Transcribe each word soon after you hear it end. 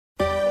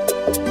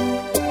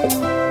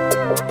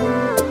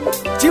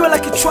jiwe la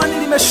kichwani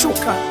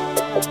limeshuka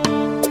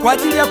kwa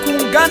ajili ya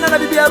kuungana na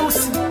bibi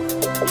harusi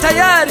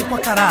tayari kwa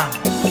karamu.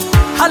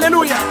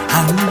 Haleluya,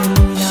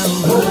 haleluya,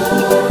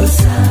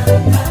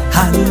 hosana,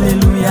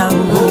 haleluya,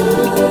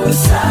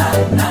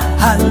 hosana,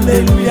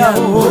 haleluya,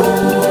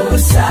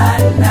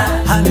 hosana,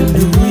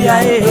 haleluya,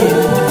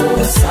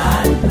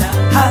 hosana,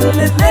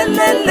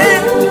 hallelele,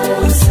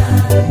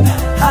 hosana,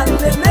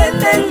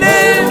 hallelele,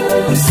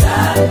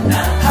 hosana,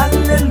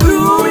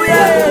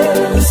 haleluya,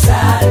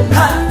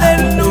 hosana,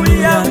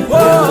 haleluya,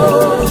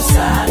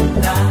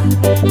 hosana.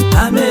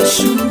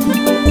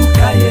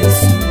 Ameshuka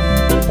Yesu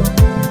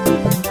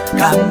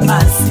kama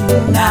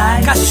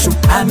Sinai,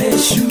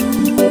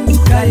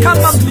 ameshuka Yesu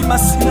kama mlima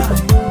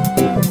Sinai.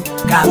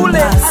 Kule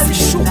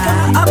alishuka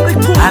na amri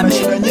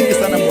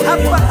 10.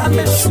 Hapa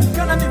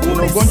ameshuka na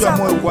mihuri 7. Ugonjwa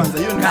moyo kwanza,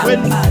 hiyo ni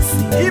kweli.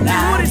 Hii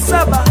mihuri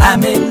 7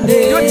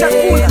 ndio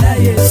chakula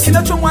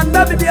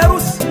kinachomwandaa bibi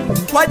harusi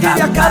kwa ajili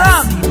ya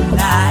karamu,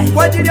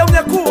 kwa ajili ya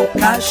unyakuo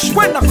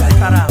kwenda kwa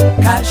karamu.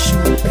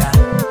 Kashuka,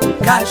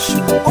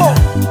 kashuka,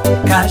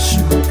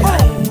 kashuka,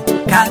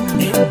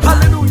 kane,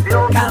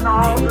 haleluya, kane,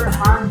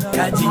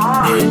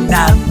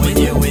 kajinena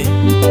mwenyewe.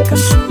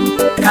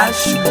 Kashuka,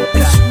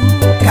 kashuka,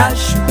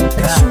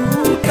 kashuka,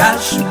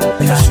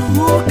 kashuka,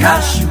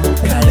 kashuka,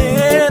 kane,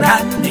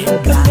 kane,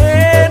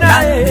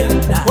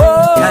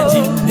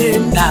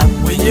 kajinena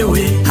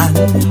mwenyewe.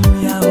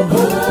 Haleluya,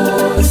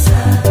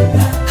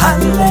 hosana,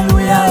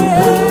 haleluya,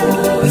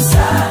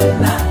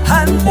 hosana,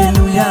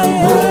 haleluya,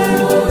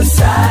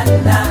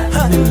 hosana,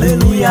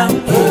 haleluya,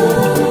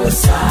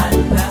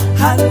 hosana,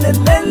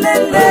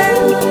 hallelele,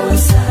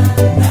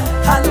 hosana,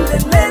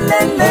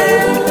 hallelele,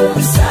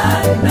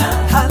 hosana,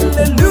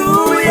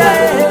 haleluya,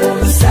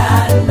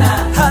 hosana,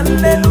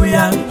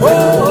 haleluya,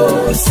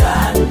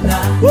 hosana.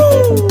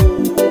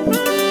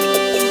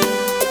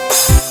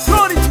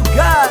 Glory to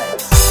God.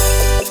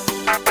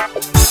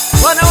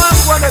 Bwana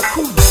wangu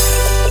amekuja,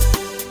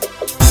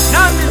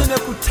 nami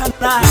nimekutana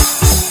naye.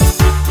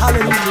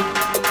 Haleluya.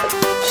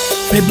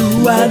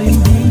 Februari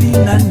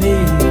 28,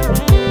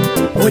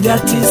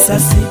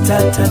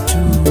 1963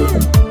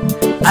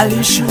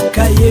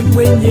 alishuka ye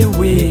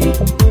mwenyewe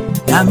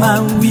na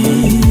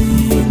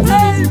mawingu,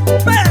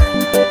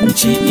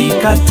 nchi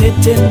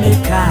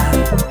ikatetemeka,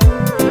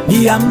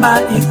 miamba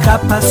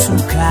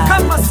ikapasuka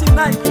kama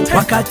Sinai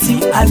wakati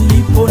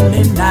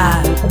aliponena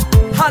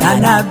na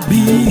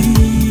nabii.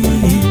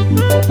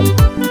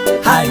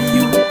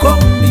 Hayuko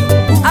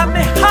mbingu,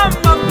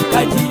 amehama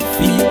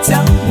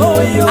kajificha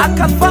moyo,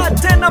 akavaa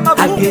tena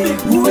mavumbi,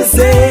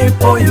 ageuze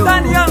moyo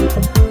ndani yangu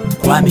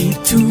kwa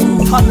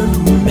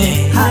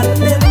mitume.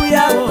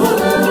 Haleluya,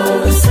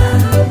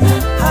 hosana,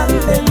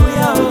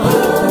 haleluya,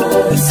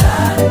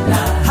 hosana,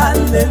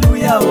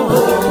 haleluya,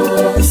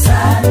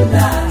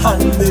 hosana,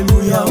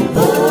 haleluya,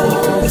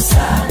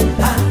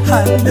 hosana,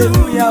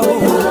 haleluya,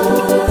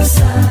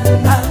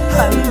 hosana,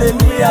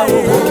 haleluya,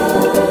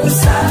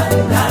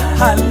 hosana,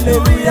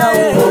 haleluya,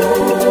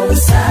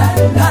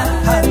 hosana,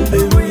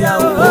 haleluya,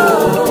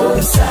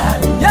 hosana.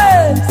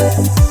 yes.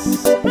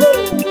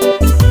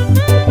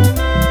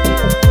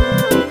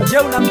 Je,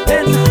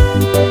 unampenda?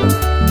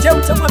 Je,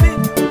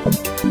 utamwamini?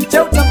 Je,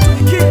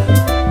 utamtumikia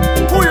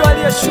huyo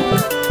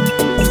aliyeshuka?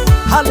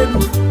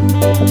 Haleluya.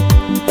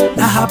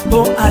 Na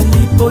hapo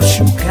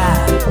aliposhuka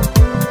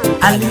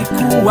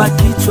alikuwa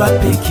kichwa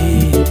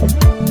pekee,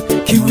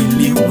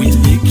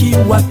 kiwiliwili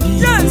kiwapi?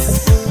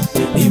 Yes.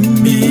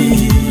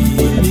 Imili.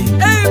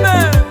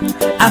 Amen.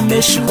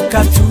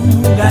 Ameshuka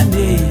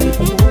tuungane,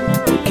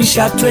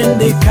 kisha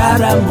twende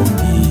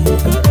karamuni,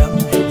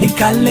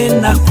 ikale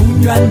na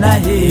kunywa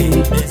naye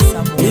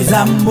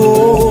meza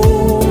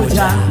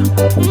moja.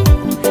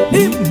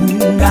 Ni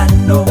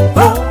muungano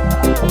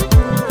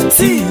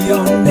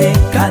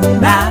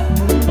sionekana,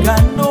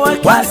 muungano wa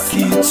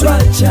kichwa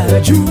cha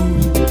juu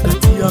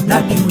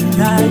na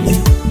kiunaye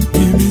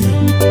mimi.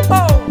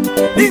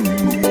 Ni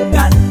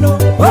muungano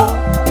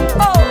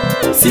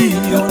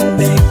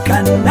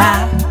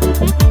sionekana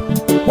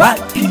wa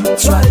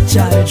kichwa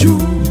cha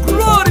juu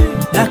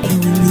na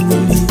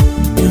kiwiliwili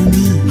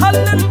mimi.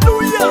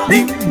 Haleluya.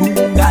 Ni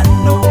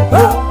muungano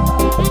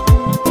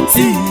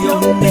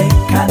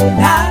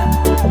sionekana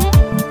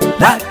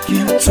na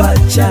kichwa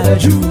cha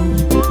juu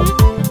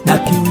na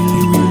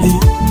kiwiliwili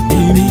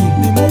mimi.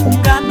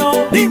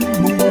 Ni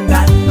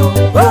muungano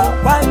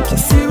wa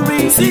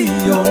kisiri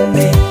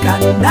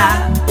sionekana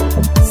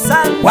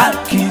wa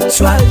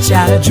kichwa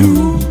cha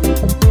juu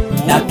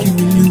na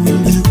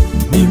kiwiliwili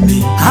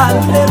mimi.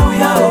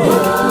 Haleluya,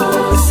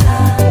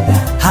 hosana,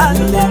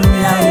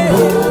 haleluya,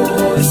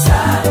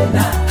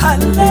 hosana,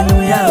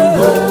 haleluya,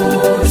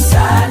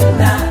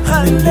 hosana,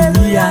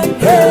 haleluya,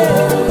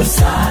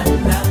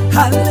 hosana,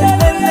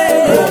 haleluya,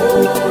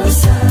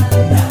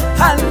 hosana,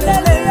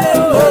 haleluya,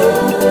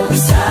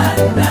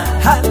 hosana,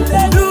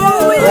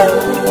 haleluya,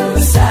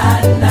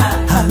 hosana,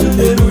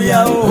 haleluya,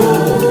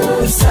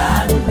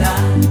 hosana.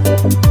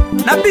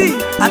 Nabii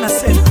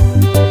anasema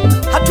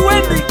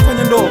hatuendi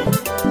kwenye ndoa,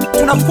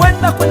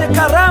 tunakwenda kwenye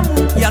karamu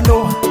ya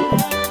ndoa.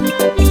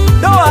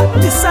 Ndoa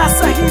ni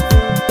sasa hivi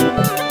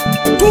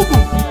tu Ndugu,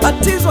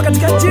 batizwa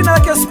katika jina la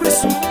Yesu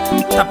Kristo,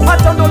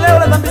 utapata ondoleo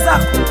la dhambi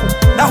zako,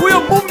 na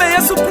huyo mume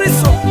Yesu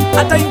Kristo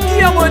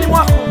ataingia moyoni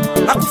mwako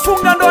na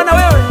kufunga ndoa na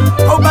wewe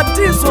kwa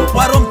ubatizo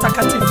wa Roho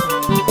Mtakatifu.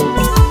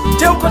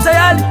 Je, uko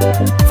tayari?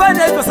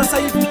 Fanya hivyo sasa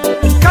hivi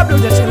kabla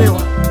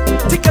hujachelewa.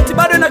 Tiketi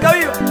bado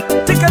inagawiwa.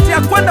 Tiketi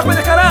ya kwenda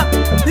kwenye karamu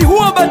ni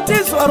huo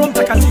ubatizo wa Roho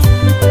Mtakatifu,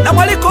 na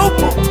mwaliko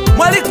upo.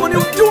 Mwaliko ni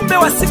ujumbe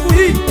wa siku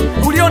hii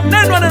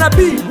ulionenwa na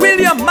Nabii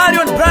William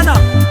Marion Branham.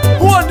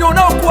 Huo ndio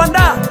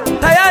unaokuandaa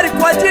tayari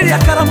kwa ajili ya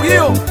karamu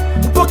hiyo.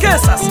 Upokee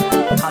sasa.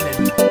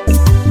 Haleluya.